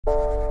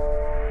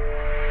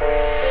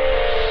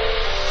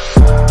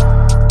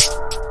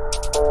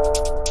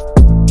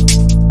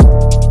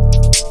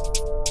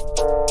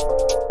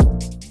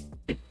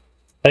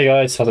Hey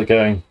guys, how's it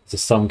going? This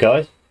is Some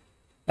Guy,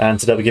 and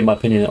today I'll give my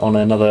opinion on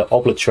another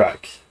OBLADET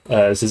track.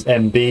 This is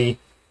MB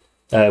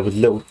with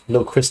LIL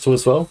KRYSTALL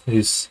as well,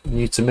 who's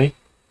new to me.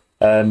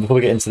 Before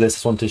we get into this, I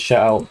just wanted to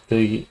shout out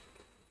the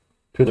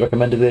people that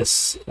recommended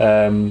this.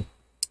 Yeah,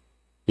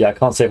 I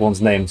can't say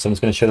everyone's name, so I'm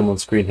just going to show them on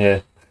screen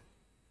here.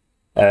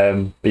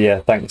 But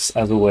yeah, thanks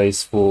as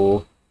always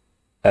for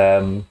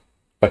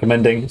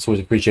recommending. It's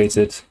always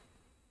appreciated.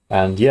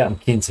 And yeah, I'm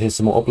keen to hear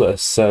some more OBLADET.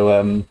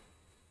 So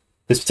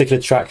this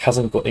particular track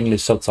hasn't got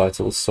English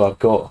subtitles, so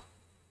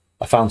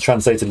I found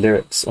translated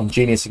lyrics on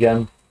Genius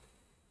again.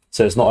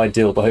 So it's not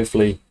ideal, but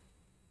hopefully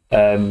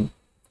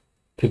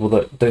people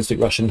that don't speak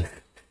Russian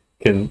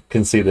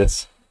can see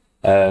this.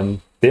 But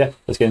yeah,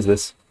 let's get into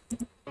this.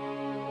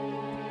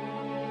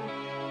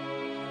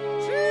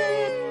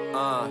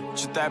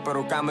 Читай по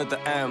рукам, это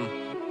М.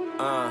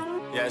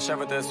 Я ща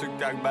в этой суке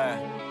как бы.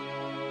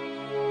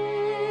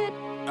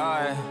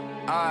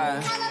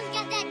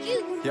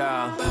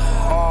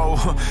 Оу,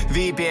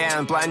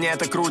 VPN,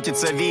 планета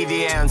крутится,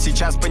 VVN.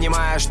 Сейчас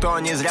понимаю, что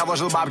не зря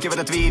вложил бабки в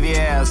этот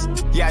VVS.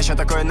 Я ща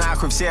такой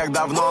нахуй всех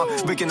давно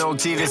выкинул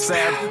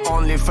TV-сет.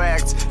 Only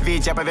facts,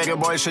 ведь я поверю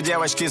больше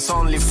девочки с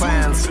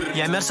OnlyFans.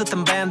 Я мерз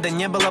этом бенда,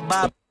 не было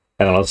баб.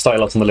 Hang on, I'll start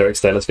lots on the lyrics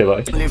there, let's go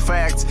back. Only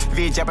facts,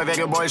 ведь я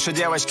поверю больше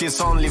девочки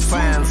с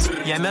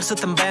OnlyFans. Я мерз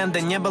этом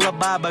бенда, не было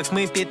бабок,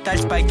 мы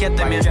питались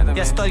пакетами.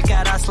 Я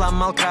столько раз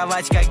ломал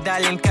кровать, когда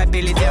лень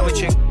капели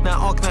девочек.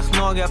 На окнах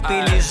много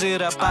пыли,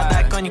 жира,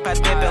 подоконник под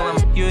пепелом.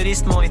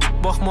 Юрист мой,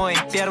 бог мой,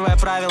 первое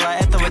правило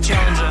этого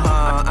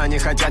челленджа. Они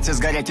хотят все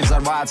сгореть и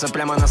взорваться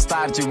прямо на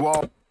старте.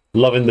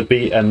 Loving the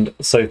beat and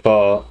so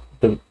far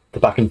the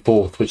back and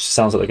forth, which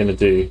sounds like they're going to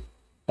do.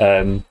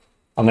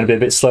 I'm going to be a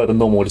bit slower than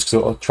normal just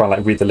because I'll try and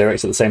like read the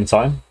lyrics at the same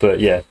time, but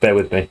yeah, bear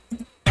with me.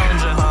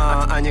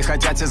 Они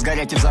хотят все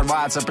сгореть и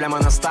взорваться прямо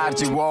на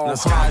старте, воу.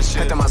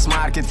 Это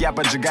масс-маркет, я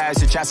поджигаю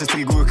сейчас и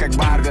стригу их как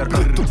барбер.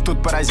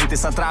 Тут паразиты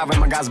с отравой,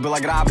 магаз был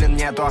ограблен,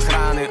 нету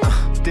охраны.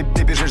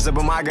 Ты бежишь за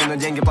бумагой, но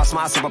деньги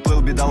пластмасса,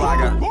 поплыл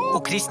бедолага. У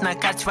Кристи на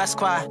карте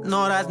Москва,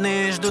 но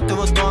родные ждут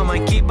его дома.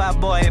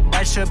 Киба-бой,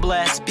 большой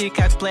блэс, спи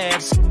как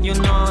плеерс, you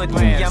know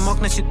it. Я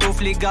мог носить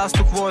туфли,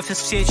 галстук в офис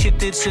все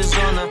 4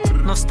 сезона.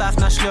 Но встав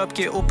на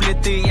шлепки у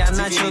плиты, я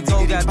начал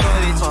долго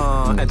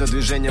готовить. Это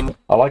движение...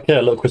 I like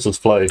LIL KRYSTALL's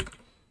flow.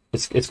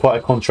 It's quite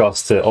a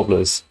contrast to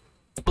OBLADET's.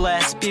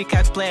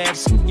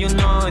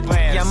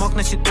 Я мог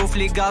носить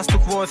туфли,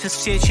 галстук в офис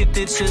все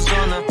 4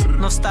 сезона.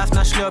 Но встав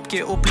на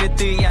шлепки у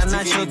плиты, я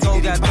начал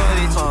долго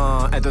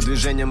готовить. Это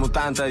движение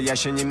мутанта, я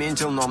еще не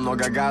ментил, но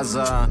много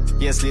газа.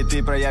 Если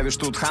ты проявишь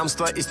тут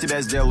хамство, из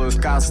тебя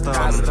сделают кастом.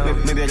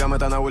 Мы берем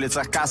это на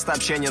улицах каста,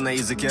 общение на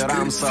языке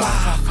рамса.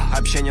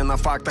 Общение на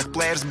фактах,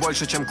 плеерс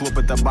больше, чем клуб,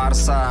 это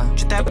Барса.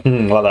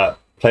 Like that.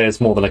 Players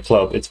more than a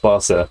club, it's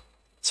Barca.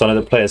 So I know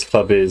the Players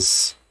Club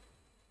is,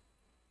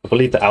 I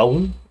believe, the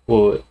album,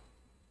 or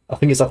I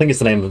think it's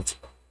the name of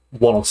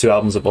 1 or 2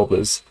 albums of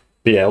OBLADET's.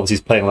 But yeah, obviously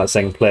he's playing like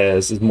saying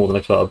Players is more than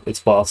a club,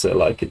 it's Barca.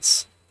 Like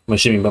it's, I'm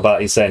assuming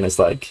about he's saying it's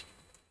like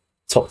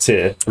top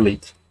tier,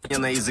 elite.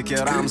 На языке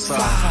рамса.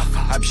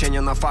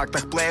 Общение на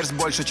фактах, плеерс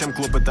больше, чем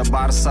клуб, это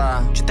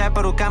Барса. Читай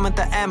по рукам,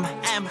 это М.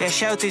 Я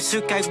ща ты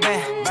сук как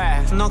Б.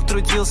 Ног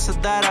трудился,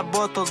 да,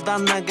 работал, да,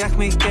 на ногах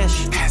мы кэш.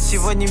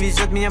 Сегодня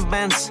везет меня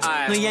Бенц,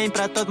 но я не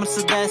про тот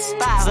Мерседес.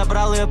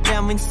 Забрал ее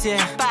прям в инсте.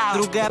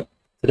 Другая...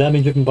 Today I'm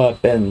being driven by a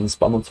Benz,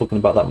 but I'm not talking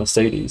about that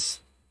Mercedes.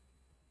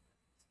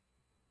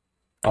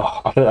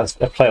 Oh, I think that's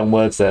a play on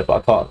words there, but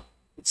I can't.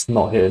 It's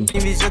not him.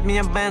 Везет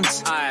меня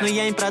Бенц, но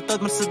я не про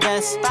тот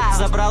Мерседес.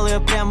 Забрал ее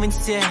прям в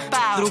инсте.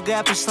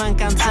 Другая пришла на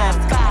концерт.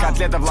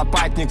 Котлета в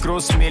лопатник,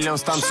 Рус миллион,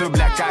 станцую,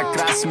 бля, как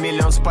раз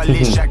миллион,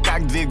 спалища,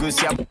 как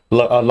двигаюсь я.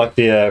 I like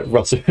the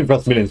Russ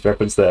Millions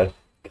reference there.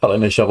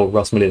 Cutting a shovel,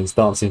 Russ Millions,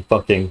 dancing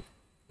fucking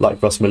like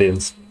Russ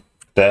Millions.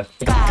 There.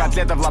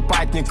 Котлета в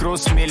лопатник,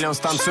 Рус миллион,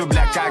 станцую,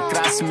 бля, как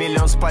раз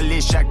миллион,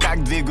 спалища,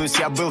 как двигаюсь.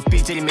 Я был в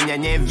Питере, меня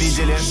не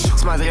видели.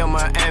 Смотрел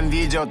мое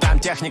М-видео, там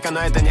техника,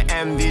 но это не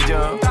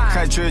М-видео.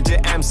 Хочу эти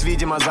Мс,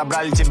 видимо,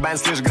 забрали эти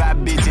Бенс, лишь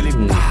грабители.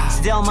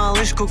 Сделал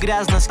малышку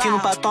грязно,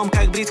 скинул потом,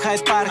 как Брит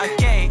Хайд Парк.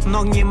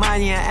 Много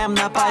внимания, М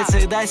на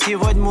пальцах, да,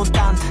 сегодня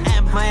мутант.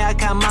 Моя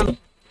команда.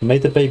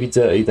 Made the baby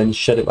dirty, then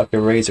shed it like a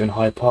razor in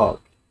Hyde Park.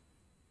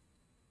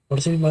 What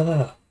does he mean by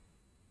that?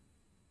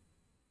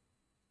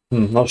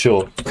 Not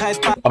sure.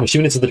 I'm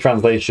assuming this is the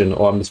translation,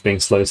 or I'm just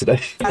being slow today.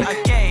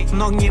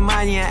 Много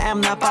внимания,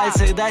 М на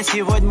пальцах, да,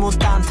 сегодня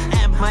мутант.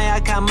 Моя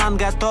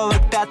команда готова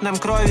к пятнам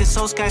крови,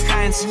 соус как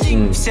Хайнц.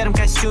 В сером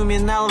костюме,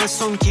 на лвой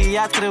сумке,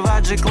 я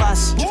открываю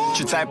G-класс.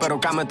 Читай по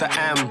рукам, это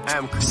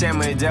М. Все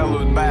мои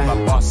делают Б.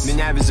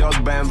 Меня везет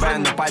БМВ,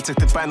 на пальцах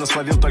ты П, но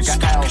словил только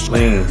Л.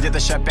 Где-то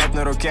ща 5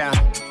 на руке,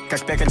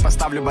 как пекарь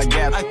поставлю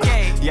багет.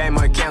 Я и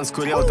мой Кен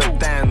скурил этот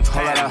тен.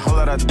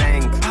 Холора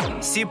дэнг.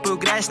 Сипаю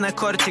грязь на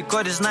корте,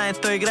 кореш знает,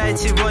 кто играет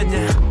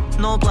сегодня.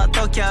 Но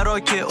платок я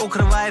роки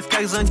укрывает,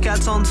 как зонтик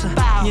от солнца.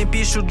 Мне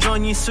пишут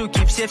Джонни,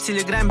 суки, все в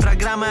телеграме,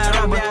 программы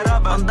я робот.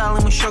 Он дал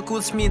ему щеку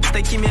Уилл Смит, с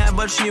такими я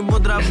больше не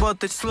буду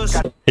работать.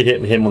 Слушай. He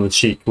hit him on the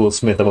cheek, Will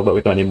Smith, I'm not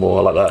with anymore,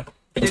 I like that.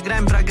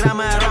 Телеграме,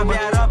 программы я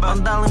робот.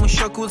 Он дал ему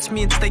еще Кул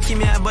Смит, с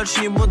такими я больше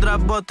не буду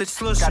работать.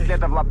 Слушай.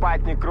 Котлета в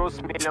лопатник, крус,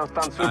 миллион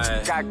станцуй,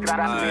 как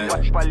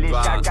красный.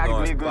 Полища,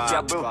 как двигаюсь,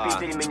 я был в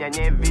Питере, меня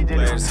не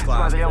видели.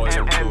 Смотрел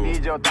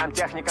видео, там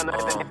техника, но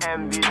это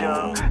не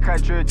видео.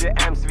 Хочу эти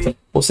с...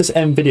 What's this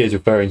M video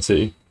referring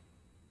to?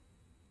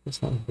 Is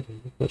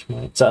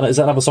that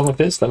another song of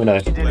his? Let me know.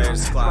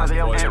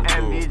 Смотрел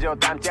видео,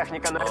 там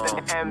техника, но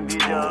это не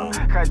видео.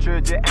 Хочу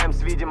эти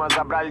с, видимо,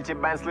 забрали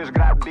тебя, слышь,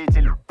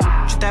 грабитель.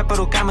 Читай по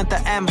рукам, это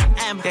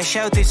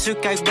Прощаю ты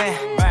сюк как Б.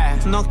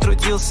 Ног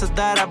трудился,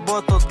 да,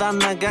 работал, да,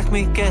 на ногах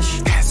мой кэш.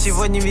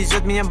 Сегодня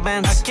везет меня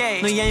Бенц,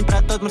 но я не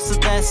про тот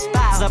Мерседес.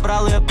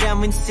 Забрал ее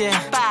прям в инсте,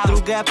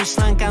 другая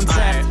пришла на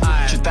концерт.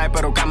 Читай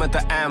по рукам,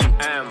 это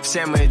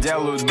все мои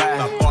делают Б.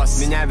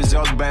 Меня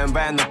везет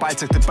БМВ, на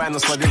пальцах ТП, но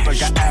словил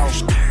только Л.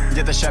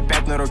 Где-то ща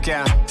 5 на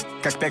руке,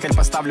 как пекарь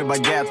поставлю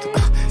багет.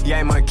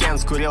 Я и мой Кен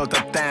скурил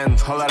этот тен,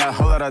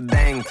 холора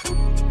дэнг.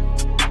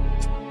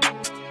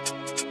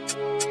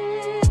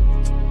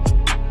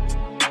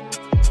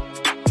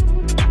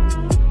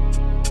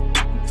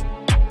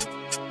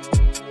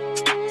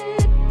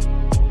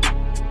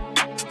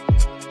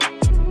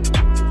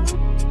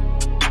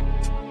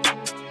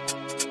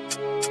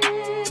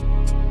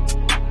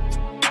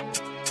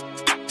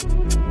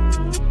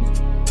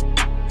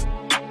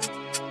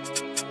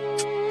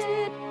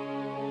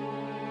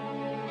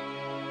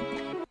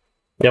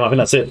 Yeah, I think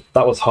that's it.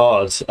 That was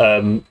hard.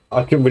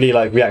 I couldn't really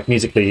like react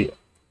musically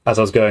as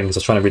I was going because I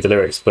was trying to read the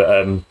lyrics. But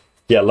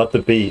yeah, I love the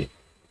beat.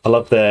 I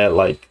love their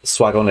like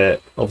swag on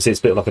it. Obviously, it's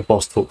a bit like a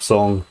boss talk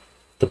song.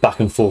 The back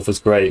and forth was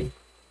great.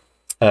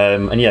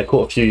 And yeah,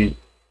 caught a few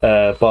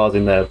bars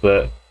in there,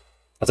 but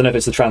I don't know if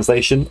it's the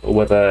translation or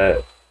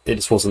whether it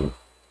just wasn't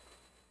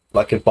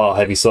like a bar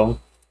heavy song.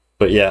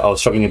 But yeah, I was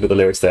struggling a bit with the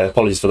lyrics there.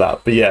 Apologies for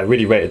that. But yeah,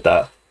 really rated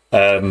that.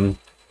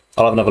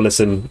 I'll have another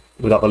listen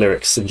without the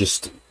lyrics and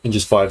just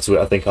vibe to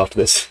it, I think, after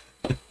this.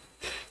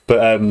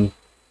 but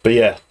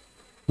yeah,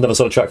 another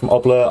solid track from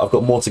Obla. I've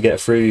got more to get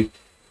through.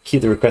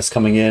 Keep the requests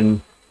coming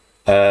in.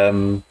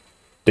 But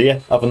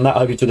yeah, other than that, I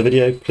hope you enjoyed the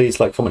video. Please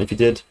like, comment if you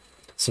did.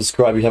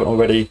 Subscribe if you haven't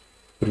already.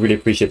 Would really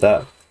appreciate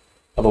that.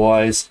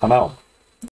 Otherwise, I'm out.